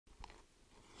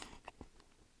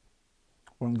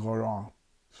Won't go wrong.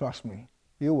 Trust me.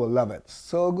 You will love it.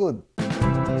 So good.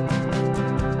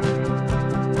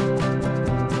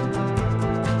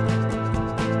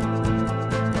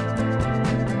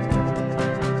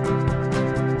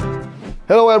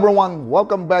 Hello everyone,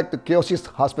 welcome back to Kiyoshi's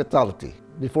Hospitality.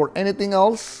 Before anything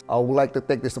else, I would like to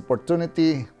take this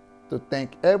opportunity to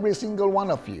thank every single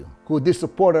one of you who did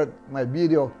supported my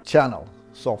video channel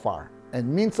so far. It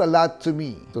means a lot to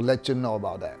me to let you know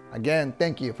about that. Again,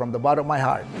 thank you from the bottom of my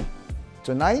heart.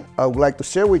 Tonight, I would like to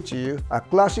share with you a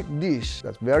classic dish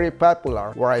that's very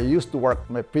popular where I used to work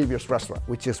in my previous restaurant,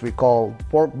 which is we call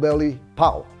Pork Belly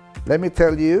Bao. Let me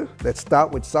tell you, let's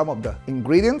start with some of the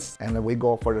ingredients and then we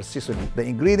go for the seasoning. The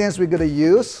ingredients we're gonna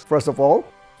use, first of all,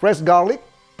 fresh garlic,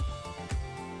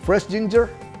 fresh ginger,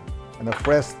 and a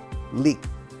fresh leek.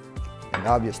 And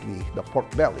obviously, the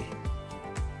pork belly.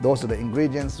 Those are the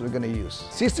ingredients we're gonna use.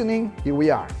 Seasoning, here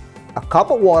we are. A cup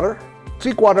of water,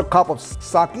 3/4 cup of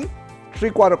sake,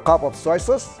 3/4 cup of soy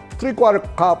sauce, 3/4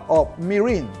 cup of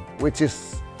Mirin, which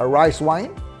is a rice wine,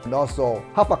 and also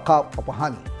 1/2 cup of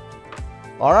honey.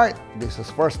 All right, this is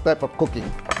first step of cooking.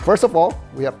 First of all,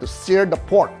 we have to sear the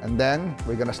pork, and then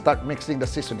we're gonna start mixing the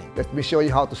seasoning. Let me show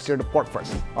you how to sear the pork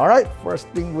first. All right, first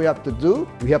thing we have to do,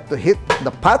 we have to heat the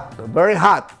pot very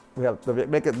hot. We have to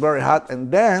make it very hot,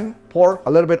 and then pour a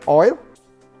little bit oil.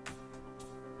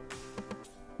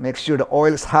 Make sure the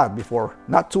oil is hot before,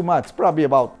 not too much, probably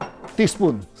about a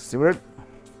teaspoon. Sear it,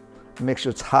 make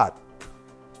sure it's hot.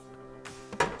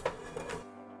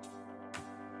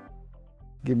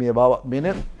 Give me about a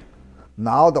minute.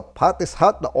 Now the pot is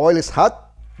hot, the oil is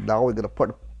hot. Now we're gonna put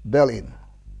the belly in.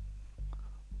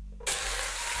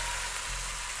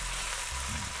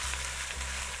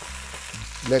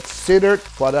 Let's sear it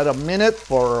for another minute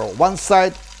for one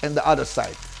side and the other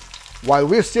side. While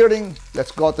we're searing,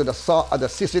 let's go to the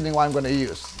seasoning I'm gonna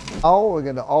use. Now we're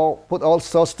gonna put all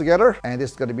sauce together, and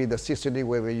this is gonna be the seasoning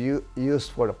we will use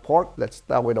for the pork. Let's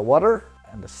start with the water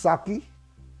and the sake.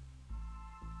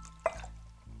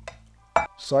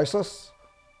 Soy sauce,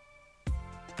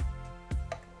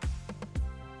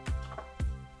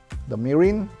 the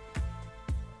mirin,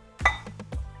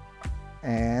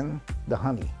 and the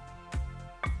honey.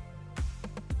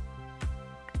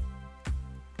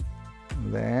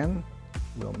 Then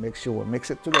we'll make sure we mix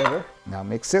it together. Now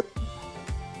mix it.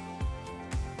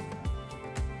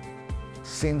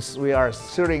 Since we are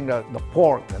searing the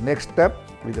pork, the next step,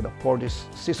 we're gonna pour this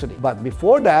seasoning. But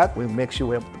before that, we make sure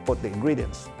we have to put the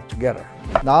ingredients together.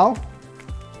 Now,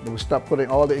 we start putting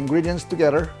all the ingredients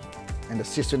together and the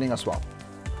seasoning as well.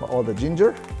 For all the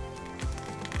ginger,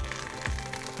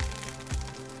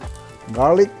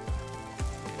 garlic,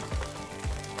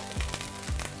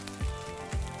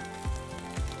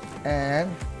 and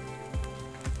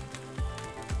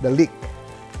the leek.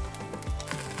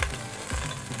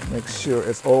 Make sure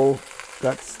it's all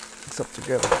got mixed up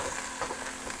together.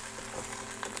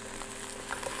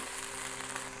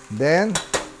 Then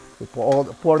we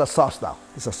pour the sauce now.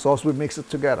 It's a sauce, we mix it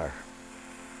together.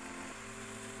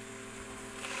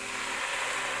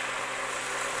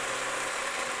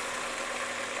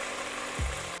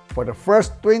 For the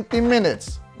first 20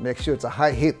 minutes, make sure it's a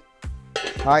high heat.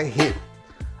 High heat.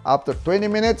 After 20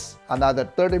 minutes, another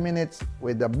 30 minutes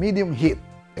with the medium heat.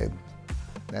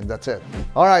 And that's it.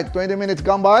 All right, 20 minutes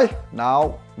gone by.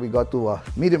 Now we go to a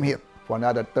medium heat for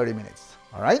another 30 minutes.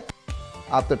 All right?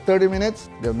 After 30 minutes,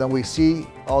 then we see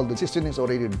all the seasonings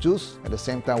already juice. At the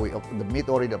same time, the meat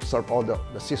already absorbed all the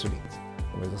seasonings.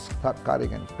 We'll just start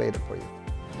cutting and plate it for you.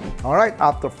 All right,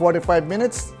 after 45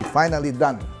 minutes, finally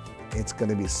done. It's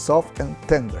gonna be soft and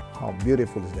tender. How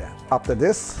beautiful is that? After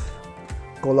this,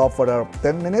 cool off for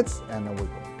 10 minutes and then we'll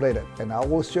plate it. And I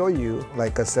will show you,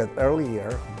 like I said earlier,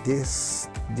 this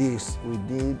dish, we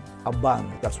need a bun.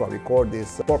 That's why we call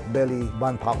this Pork Belly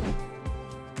Bun Bao.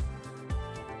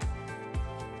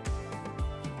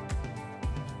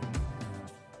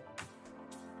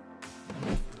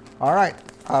 All right,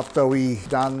 after we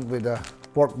done with the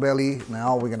pork belly,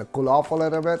 now we're gonna cool off a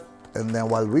little bit. And then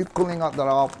while we're cooling out that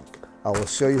off, I will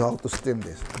show you how to steam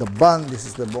this. The bun, this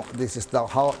is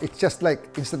how, it's just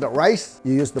like instead of rice,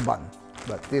 you use the bun.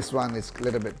 But this one is a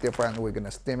little bit different. We're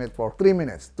gonna steam it for 3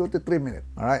 minutes, 2 to 3 minutes.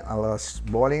 All right, it's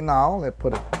boiling now. Let's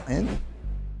put it in.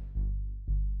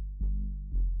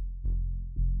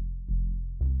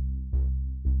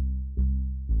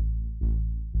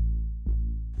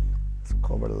 Let's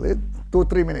cover the lid. 2 to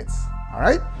 3 minutes. All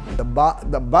right, the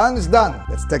bun is done.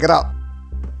 Let's take it out.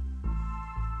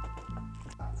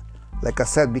 Like I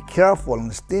said, be careful in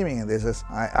steaming. This is,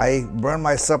 I burned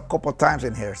myself a couple times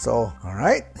in here. So, all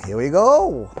right, here we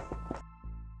go.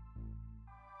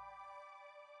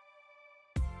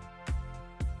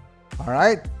 All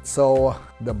right, so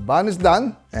the bun is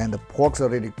done and the pork's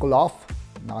already cooled off.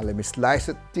 Now let me slice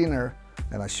it thinner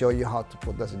and I'll show you how to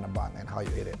put this in the bun and how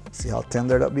you eat it. See how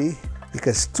tender that be?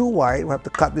 Because it's too wide, we have to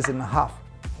cut this in half.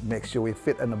 Make sure we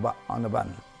fit on the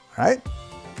bun, all right?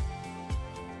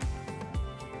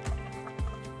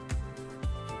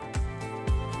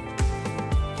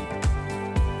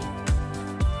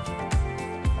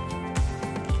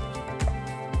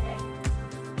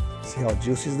 See how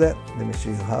juicy is that? Let me show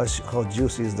you how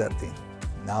juicy is that thing.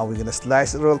 Now we're gonna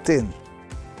slice it real thin.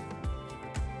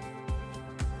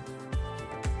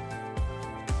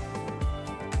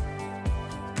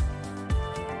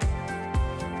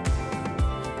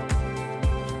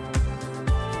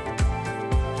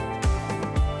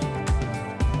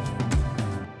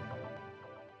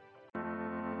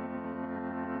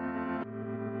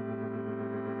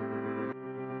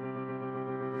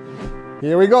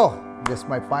 Here we go. This is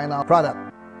my final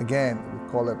product. Again, we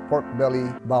call it pork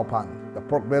belly bao pan. The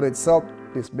pork belly itself,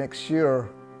 please make sure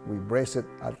we braise it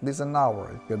at least an hour.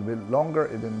 It can be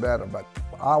longer, even better, but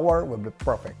an hour will be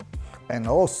perfect. And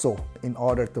also, in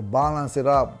order to balance it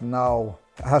up, now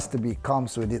it has to be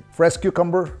comes with it fresh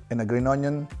cucumber and a green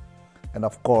onion. And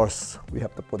of course, we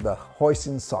have to put the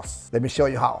hoisin sauce. Let me show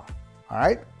you how. All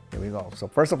right, here we go. So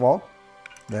first of all,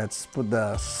 let's put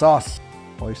the sauce,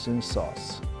 hoisin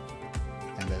sauce.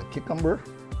 And then cucumber.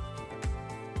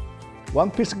 1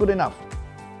 piece good enough.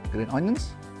 Green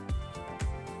onions.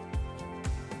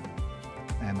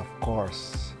 And of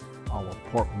course, our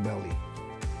pork belly.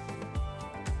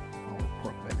 Our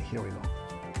pork belly. Here we go.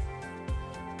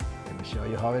 Let me show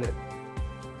you how it is.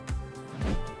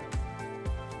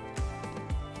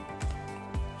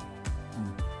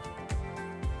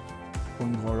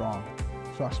 Couldn't go wrong.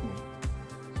 Trust me.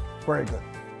 Very good.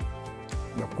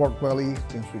 The pork belly,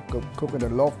 since we cook at a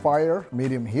low fire,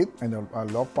 medium heat, and a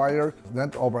low fire, then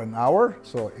over an hour,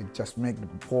 so it just makes the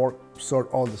pork absorb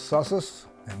all the sauces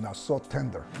and not so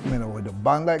tender. You know, with a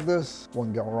bun like this,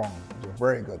 won't go wrong. It's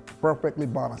very good, perfectly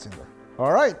balanced in there.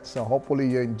 All right, so hopefully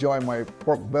you enjoy my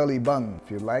pork belly bun.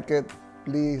 If you like it,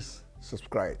 please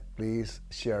subscribe. Please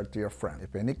share it to your friend.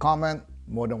 If any comment,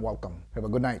 more than welcome. Have a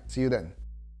good night. See you then.